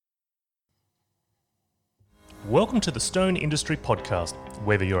Welcome to the Stone Industry Podcast.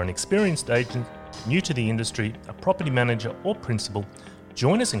 Whether you're an experienced agent, new to the industry, a property manager or principal,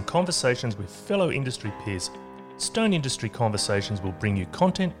 join us in conversations with fellow industry peers. Stone Industry Conversations will bring you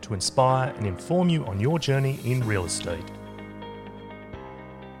content to inspire and inform you on your journey in real estate.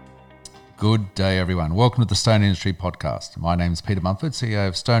 Good day, everyone. Welcome to the Stone Industry Podcast. My name is Peter Mumford, CEO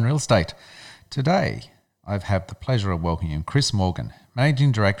of Stone Real Estate. Today, I've had the pleasure of welcoming Chris Morgan,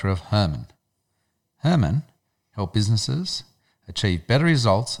 Managing Director of Herman. Herman help businesses achieve better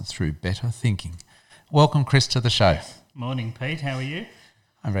results through better thinking. Welcome, Chris, to the show. Morning, Pete. How are you?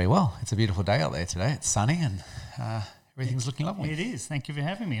 I'm very well. It's a beautiful day out there today. It's sunny and everything's looking lovely. It is. Thank you for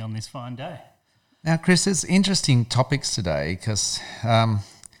having me on this fine day. Now, Chris, there's interesting topics today because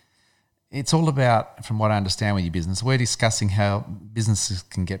it's all about, from what I understand with your business, we're discussing how businesses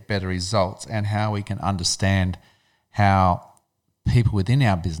can get better results and how we can understand how people within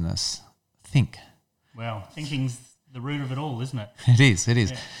our business think. Well, thinking's the root of it all, isn't it? It is.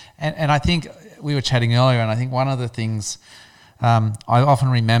 Yeah. And I think we were chatting earlier, and I think one of the things I often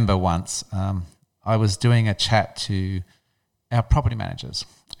remember once, I was doing a chat to our property managers,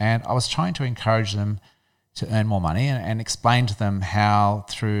 and I was trying to encourage them to earn more money and explain to them how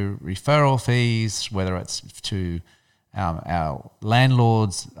through referral fees, whether it's to our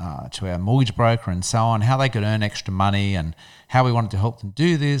landlords, to our mortgage broker and so on, how they could earn extra money and how we wanted to help them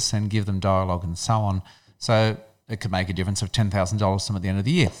do this and give them dialogue and so on. So it could make a difference of $10,000 to them at the end of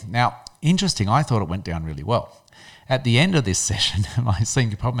the year. Now, interesting, I thought it went down really well. At the end of this session, my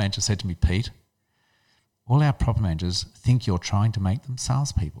senior property manager said to me, Pete, all our property managers think you're trying to make them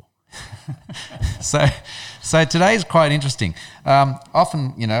salespeople. So today is quite interesting.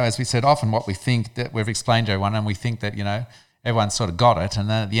 Often, as we said, often what we think that we've explained to everyone and we think that, everyone sort of got it, and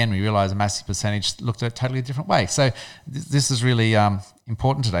then at the end we realise a massive percentage looked at a totally different way. So this is really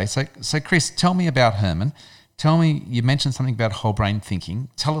important today. So Chris, tell me about Herman. Tell me, you mentioned something about whole brain thinking.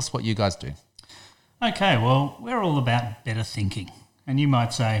 Tell us what you guys do. Okay, well, we're all about better thinking. And you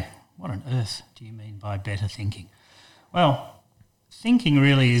might say, what on earth do you mean by better thinking? Well, thinking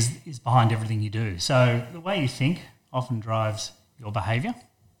really is behind everything you do. So the way you think often drives your behaviour,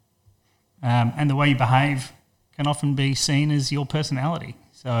 and the way you behave can often be seen as your personality.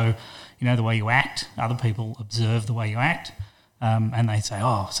 So, the way you act, other people observe the way you act, and they say,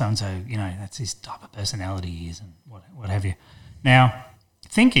 oh, so-and-so, that's his type of personality he is and what have you. Now,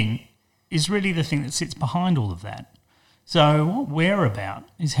 thinking is really the thing that sits behind all of that. So what we're about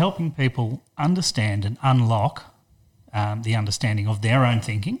is helping people understand and unlock the understanding of their own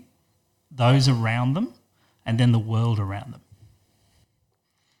thinking, those around them, and then the world around them.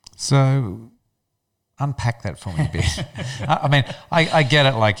 So unpack that for me a bit. I mean, I get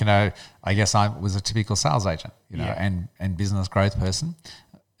it. Like, I guess I was a typical sales agent, and business growth person.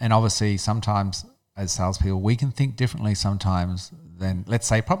 And obviously sometimes as salespeople, we can think differently sometimes than, let's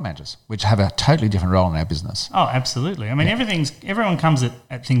say, property managers, which have a totally different role in our business. Oh, absolutely. I mean, everyone comes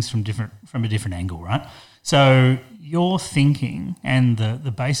at things from a different angle, right? So your thinking and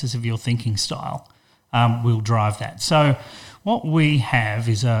the basis of your thinking style will drive that. So what we have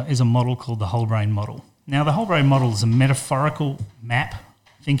is a model called the whole brain model. Now, the whole brain model is a metaphorical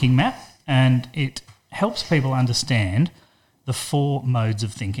thinking map, and it helps people understand the 4 modes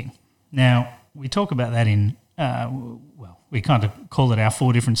of thinking. Now, we talk about that in, we kind of call it our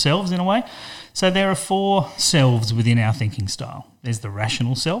 4 different selves in a way. So there are 4 selves within our thinking style. There's the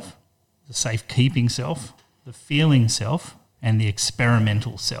rational self, the safekeeping self, the feeling self, and the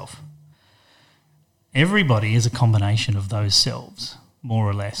experimental self. Everybody is a combination of those selves, more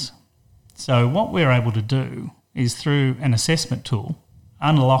or less. So what we're able to do is, through an assessment tool,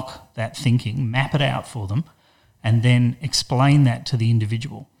 unlock that thinking, map it out for them, and then explain that to the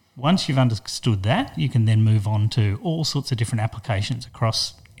individual. Once you've understood that, you can then move on to all sorts of different applications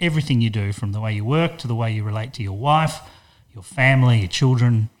across everything you do, from the way you work to the way you relate to your wife, your family, your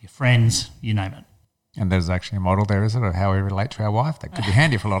children, your friends, you name it. And there's actually a model there, is it, of how we relate to our wife? That could be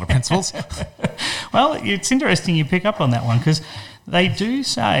handy for a lot of principals. Well, it's interesting you pick up on that one, because they do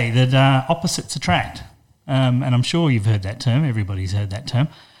say that opposites attract. And I'm sure you've heard that term. Everybody's heard that term.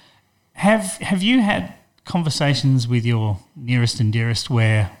 Have you had conversations with your nearest and dearest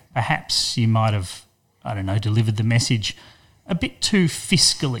where perhaps you might have, delivered the message a bit too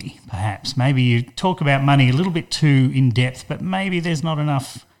fiscally, perhaps? Maybe you talk about money a little bit too in depth, but maybe there's not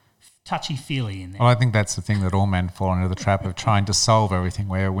enough touchy-feely in there. Well, I think that's the thing, that all men fall into the trap of trying to solve everything,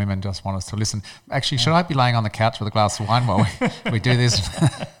 where women just want us to listen. Actually, should I be laying on the couch with a glass of wine while we do this?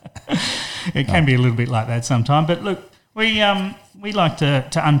 It can be a little bit like that sometimes. But look, we like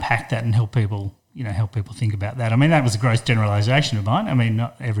to unpack that and help people help people think about that. I mean, that was a gross generalisation of mine. I mean,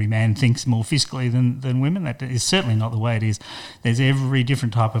 not every man thinks more fiscally than women. That is certainly not the way it is. There's every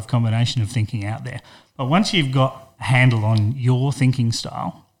different type of combination of thinking out there. But once you've got a handle on your thinking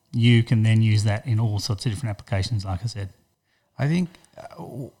style, you can then use that in all sorts of different applications, like I said. I think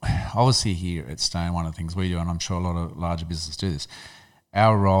obviously here at Stone, one of the things we do, and I'm sure a lot of larger businesses do this,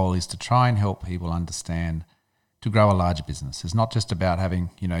 our role is to try and help people understand to grow a larger business. It's not just about having,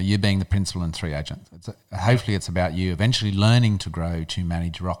 you being the principal and 3 agents. Hopefully it's about you eventually learning to grow to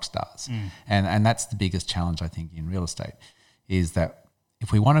manage rock stars. And that's the biggest challenge, I think, in real estate, is that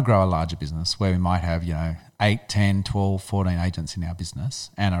if we want to grow a larger business where we might have, 8, 10, 12, 14 agents in our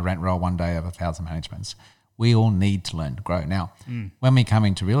business and a rent roll one day of 1,000 managements, we all need to learn to grow. Now, when we come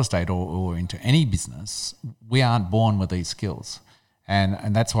into real estate or into any business, we aren't born with these skills.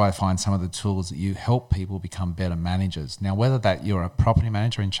 And that's why I find some of the tools that you help people become better managers. Now, whether that you're a property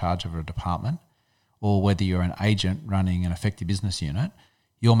manager in charge of a department or whether you're an agent running an effective business unit,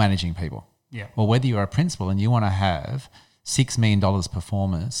 you're managing people. Yeah. Or whether you're a principal and you want to have $6 million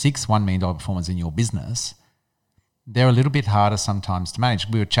performers, $1 million performers in your business, they're a little bit harder sometimes to manage.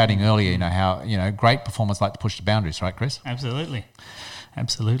 We were chatting earlier, how, great performers like to push the boundaries, right, Chris? Absolutely.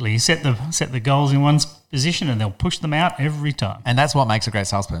 You set the goals in one's position and they'll push them out every time. And that's what makes a great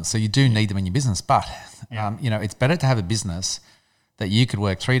salesperson. So you do need them in your business. But, it's better to have a business that you could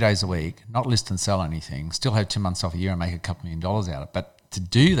work 3 days a week, not list and sell anything, still have 2 months off a year and make a couple $1 million out of it. But to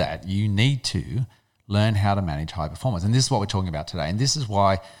do that, you need to learn how to manage high performers. And this is what we're talking about today. And this is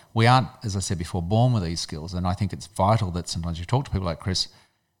why we aren't, as I said before, born with these skills. And I think it's vital that sometimes you talk to people like Chris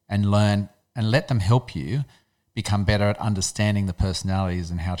and learn and let them help you become better at understanding the personalities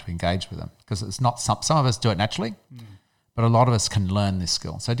and how to engage with them. Because it's not some of us do it naturally, but a lot of us can learn this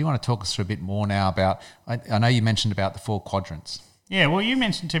skill. So do you want to talk us through a bit more now about, I know you mentioned about the 4 quadrants. Yeah, well, you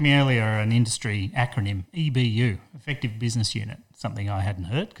mentioned to me earlier an industry acronym, EBU, Effective Business Unit, something I hadn't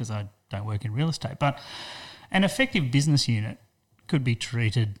heard because I don't work in real estate. But an effective business unit could be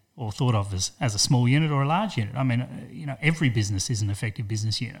treated or thought of as a small unit or a large unit. I mean, every business is an effective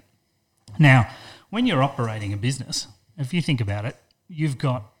business unit. Now, when you're operating a business, if you think about it, you've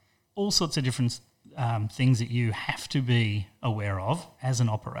got all sorts of different things that you have to be aware of as an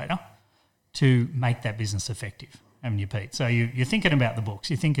operator to make that business effective, haven't you, Pete? So you're thinking about the books,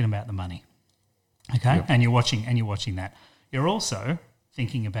 you're thinking about the money, okay? Yep. And you're watching that. You're also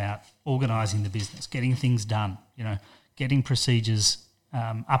thinking about organising the business, getting things done, getting procedures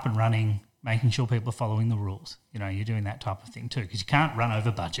up and running, making sure people are following the rules. You're doing that type of thing too, because you can't run over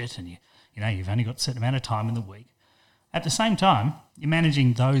budget and you've only got a certain amount of time in the week. At the same time, you're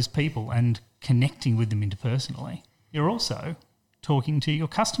managing those people and connecting with them interpersonally. You're also talking to your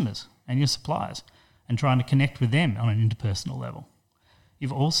customers and your suppliers and trying to connect with them on an interpersonal level.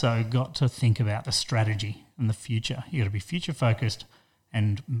 You've also got to think about the strategy and the future. You've got to be future focused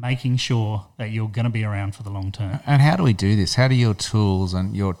and making sure that you're going to be around for the long term. And how do we do this? How do your tools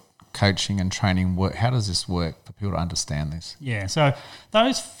and your coaching and training work? How does this work for people to understand this? Yeah, so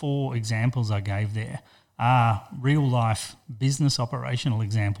those 4 examples I gave there are real life business operational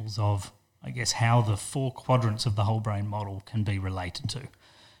examples of, I guess, how the 4 quadrants of the whole brain model can be related to.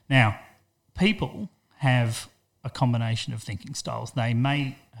 Now, people have a combination of thinking styles. They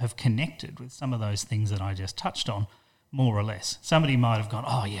may have connected with some of those things that I just touched on, more or less. Somebody might have gone,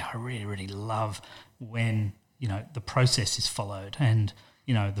 oh yeah, I really, really love when, the process is followed and,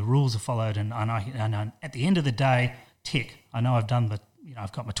 the rules are followed and I at the end of the day, tick, I know I've done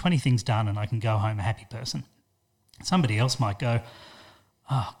I've got my 20 things done and I can go home a happy person. Somebody else might go,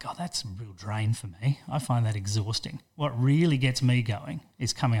 oh God, that's a real drain for me. I find that exhausting. What really gets me going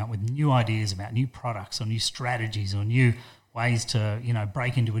is coming up with new ideas about new products or new strategies or new ways to,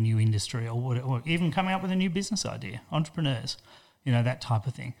 break into a new industry or even coming up with a new business idea, entrepreneurs, that type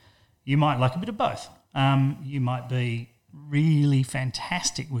of thing. You might like a bit of both. You might be really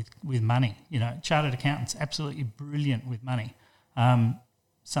fantastic with money. Chartered accountants, absolutely brilliant with money.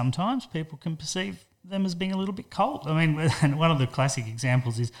 Sometimes people can perceive them as being a little bit cold. I mean, and one of the classic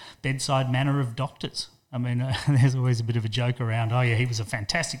examples is bedside manner of doctors. I mean, there's always a bit of a joke around, oh yeah, he was a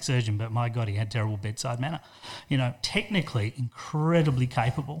fantastic surgeon, but my God, he had terrible bedside manner. Technically incredibly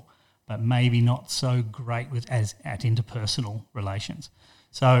capable, but maybe not so great at interpersonal relations.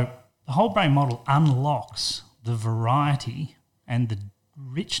 So the whole brain model unlocks the variety and the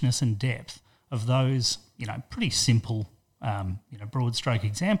richness and depth of those, pretty simple, broad stroke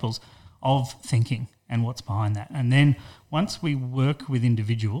examples of thinking and what's behind that. And then once we work with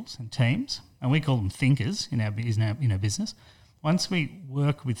individuals and teams, and we call them thinkers in our business, once we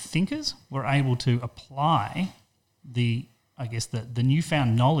work with thinkers, we're able to apply the I guess, the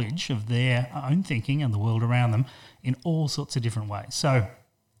newfound knowledge of their own thinking and the world around them in all sorts of different ways. So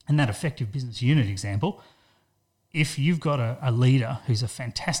in that effective business unit example, if you've got a leader who's a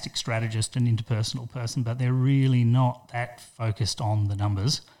fantastic strategist and interpersonal person, but they're really not that focused on the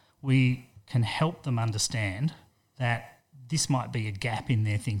numbers, we can help them understand that this might be a gap in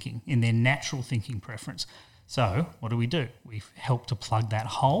their thinking, in their natural thinking preference. So what do? We help to plug that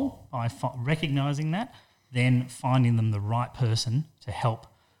hole by recognising that, then finding them the right person to help,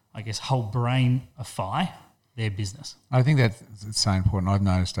 I guess, whole brainify their business. I think that's so important. I've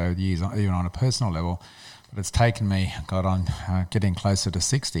noticed over the years, even on a personal level, but it's taken me, I'm getting closer to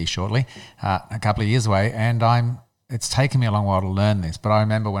 60 shortly, a couple of years away, and it's taken me a long while to learn this. But I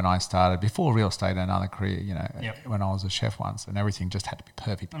remember when I started, before real estate and another career, when I was a chef once, and everything just had to be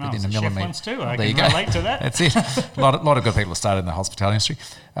perfect and within a a millimetre. Chef once too. I can relate to that. That's it. A lot of good people have started in the hospitality industry.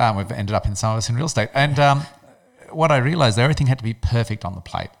 We've ended up in some of us in real estate. And what I realised, everything had to be perfect on the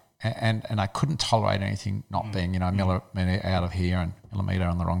plate. And I couldn't tolerate anything not being, a millimetre out of here and millimetre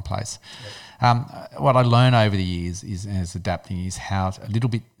on the wrong place. What I learned over the years is adapting is how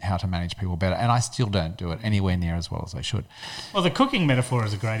to manage people better. And I still don't do it anywhere near as well as I should. Well, the cooking metaphor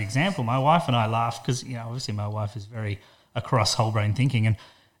is a great example. My wife and I laugh because, obviously my wife is very across whole brain thinking, and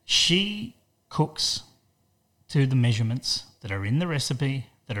she cooks to the measurements that are in the recipe,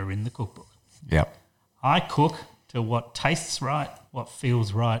 that are in the cookbook. Yep. I cook to what tastes right, what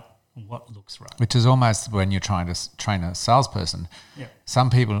feels right, and what looks right. Which is almost when you're trying to train a salesperson. Yep. Some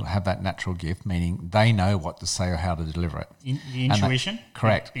people have that natural gift, meaning they know what to say or how to deliver it. The intuition.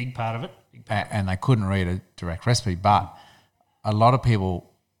 Correct. Big part of it. And they couldn't read a direct recipe, but a lot of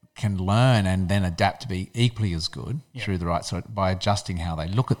people can learn and then adapt to be equally as good through the right sort by adjusting how they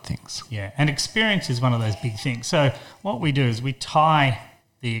look at things. Yeah, and experience is one of those big things. So what we do is we tie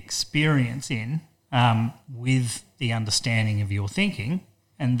the experience in with the understanding of your thinking,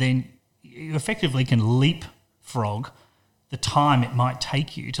 and then you effectively can leapfrog the time it might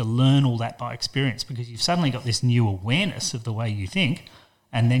take you to learn all that by experience, because you've suddenly got this new awareness of the way you think,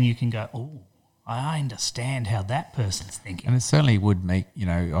 and then you can go, oh, I understand how that person's thinking. And it certainly would make,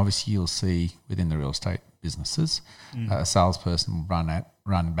 obviously you'll see within the real estate businesses, a salesperson will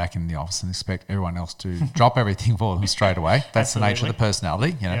run back in the office and expect everyone else to drop everything for them straight away. That's the nature of the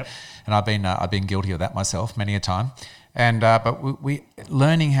personality, Yep. And I've been guilty of that myself many a time. And but we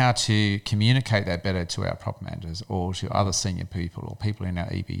learning how to communicate that better to our property managers or to other senior people or people in our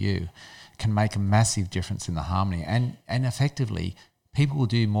EBU can make a massive difference in the harmony, and effectively people will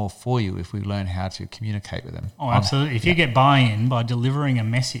do more for you if we learn how to communicate with them. Oh, absolutely. If you get buy-in by delivering a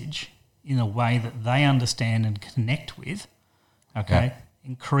message in a way that they understand and connect with,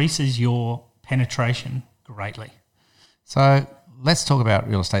 increases your penetration greatly. So let's talk about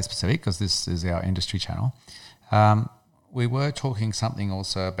real estate specific, because this is our industry channel. We were talking something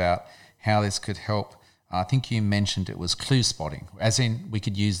also about how this could help. I think you mentioned it was clue spotting, as in we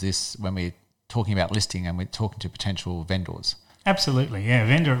could use this when we're talking about listing and we're talking to potential vendors. Absolutely, yeah.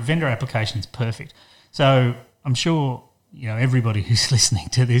 Vendor application is perfect. So I'm sure everybody who's listening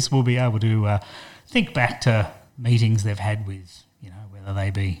to this will be able to think back to meetings they've had with whether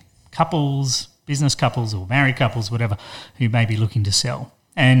they be couples, business couples, or married couples, whatever, who may be looking to sell,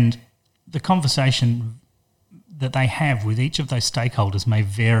 and the conversation that they have with each of those stakeholders may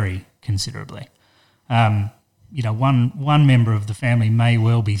vary considerably. One member of the family may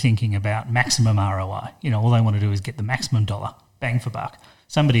well be thinking about maximum ROI. All they want to do is get the maximum dollar bang for buck.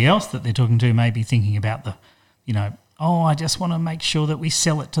 Somebody else that they're talking to may be thinking about I just want to make sure that we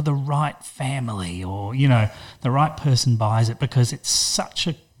sell it to the right family, or, the right person buys it because it's such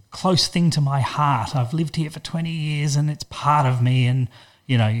a close thing to my heart. I've lived here for 20 years and it's part of me, and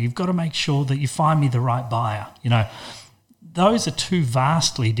you've got to make sure that you find me the right buyer. Those are two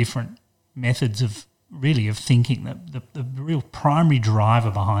vastly different methods of thinking. The real primary driver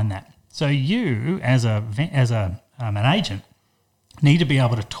behind that. So you, as an agent, need to be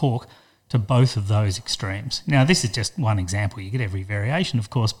able to talk to both of those extremes. Now, this is just one example. You get every variation, of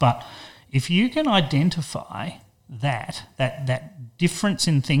course, but if you can identify that difference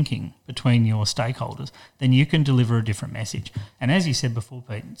in thinking between your stakeholders, then you can deliver a different message. And as you said before,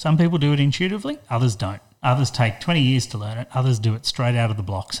 Pete, some people do it intuitively, others don't. Others take 20 years to learn it, others do it straight out of the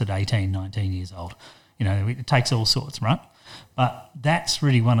blocks at 18, 19 years old. It takes all sorts, right? But that's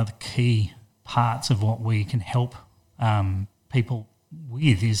really one of the key parts of what we can help people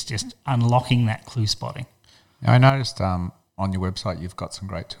with, is just unlocking that clue spotting. Now, I noticed on your website you've got some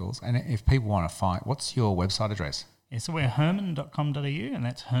great tools, and if people want to find, what's your website address? Yeah, so we're herman.com.au, and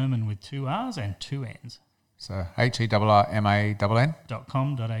that's Herman with 2 R's and 2 N's. So HERRMANN.com.au.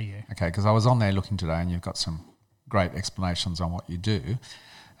 .com.au. Okay, because I was on there looking today, and you've got some great explanations on what you do.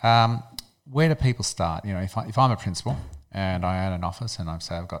 Where do people start? You know, if I'm a principal and I own an office and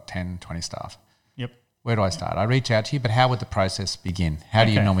I've got 10, 20 staff, Yep. where do I start? I reach out to you, but how would the process begin? How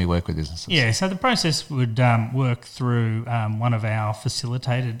do you normally work with businesses? Yeah, so the process would work through one of our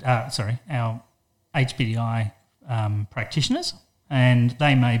our HPDI practitioners, and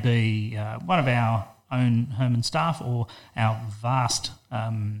they may be one of our own Herman staff or our vast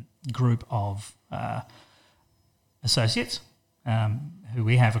group of associates who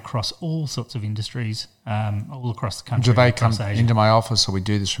we have across all sorts of industries, all across the country. Do they come across Asia. into my office, or we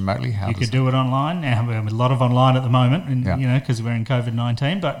do this remotely? You could do it online. Now we have a lot of online at the moment, and Yeah. you know, because we're in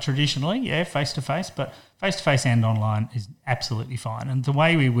COVID-19. But traditionally, yeah, face to face. But face to face and online is absolutely fine. And the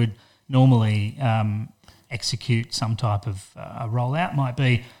way we would normally execute some type of a rollout might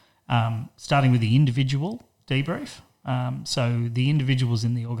be starting with the individual debrief. So the individuals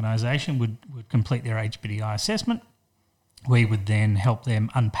in the organisation would complete their HPDI assessment. We would then help them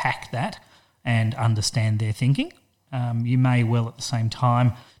unpack that and understand their thinking. You may well at the same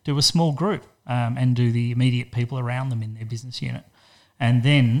time do a small group and do the immediate people around them in their business unit. And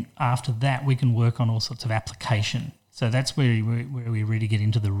then after that, we can work on all sorts of application. So that's where we really get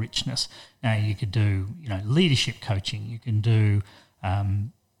into the richness. Now you could do, you know, leadership coaching. You can do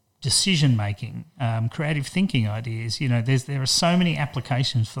decision making, creative thinking ideas. You know, there are so many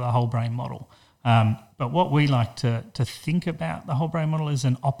applications for the whole brain model. But what we like to think about the whole brain model is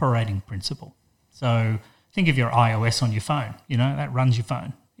an operating principle. So think of your iOS on your phone. You know, that runs your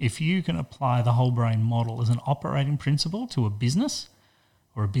phone. If you can apply the whole brain model as an operating principle to a business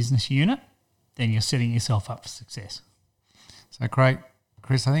or a business unit, then you're setting yourself up for success. So great,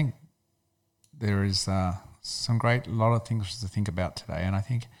 Chris. I think there is a lot of things to think about today, and I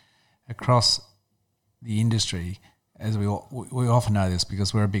think across the industry, as we often know this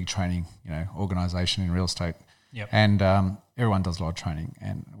because we're a big training, you know, organisation in real estate, Yep. and everyone does a lot of training,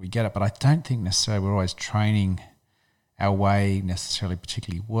 and we get it. But I don't think necessarily we're always training our way necessarily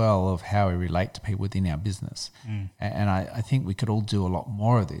particularly well of how we relate to people within our business. And I think we could all do a lot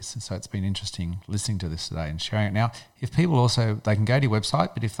more of this. And so it's been interesting listening to this today and sharing it. Now, if people also, they can go to your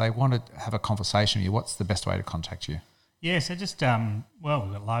website, but if they want to have a conversation with you, what's the best way to contact you? Yeah, so just, we've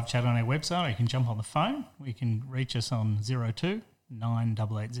got live chat on our website, or you can jump on the phone. We can reach us on 02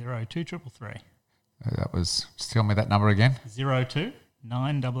 9880 2333. That was, just tell me that number again. 02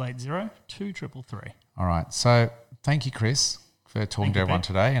 9880 2333. All right. So thank you, Chris, for talking to everyone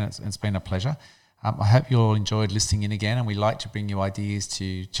today, and it's been a pleasure. I hope you all enjoyed listening in again, and we like to bring you ideas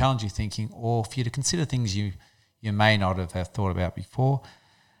to challenge your thinking or for you to consider things you may not have thought about before.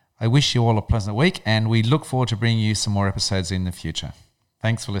 I wish you all a pleasant week, and we look forward to bringing you some more episodes in the future.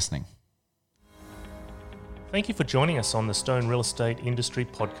 Thanks for listening. Thank you for joining us on the Stone Real Estate Industry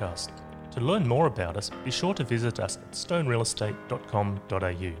Podcast. To learn more about us, be sure to visit us at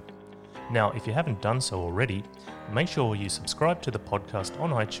stonerealestate.com.au. Now, if you haven't done so already, make sure you subscribe to the podcast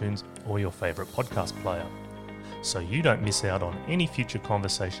on iTunes or your favourite podcast player, so you don't miss out on any future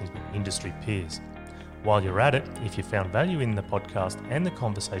conversations with industry peers. While you're at it, if you found value in the podcast and the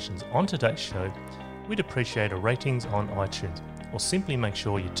conversations on today's show, we'd appreciate a ratings on iTunes, or simply make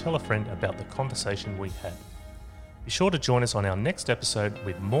sure you tell a friend about the conversation we had. Be sure to join us on our next episode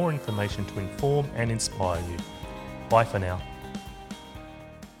with more information to inform and inspire you. Bye for now.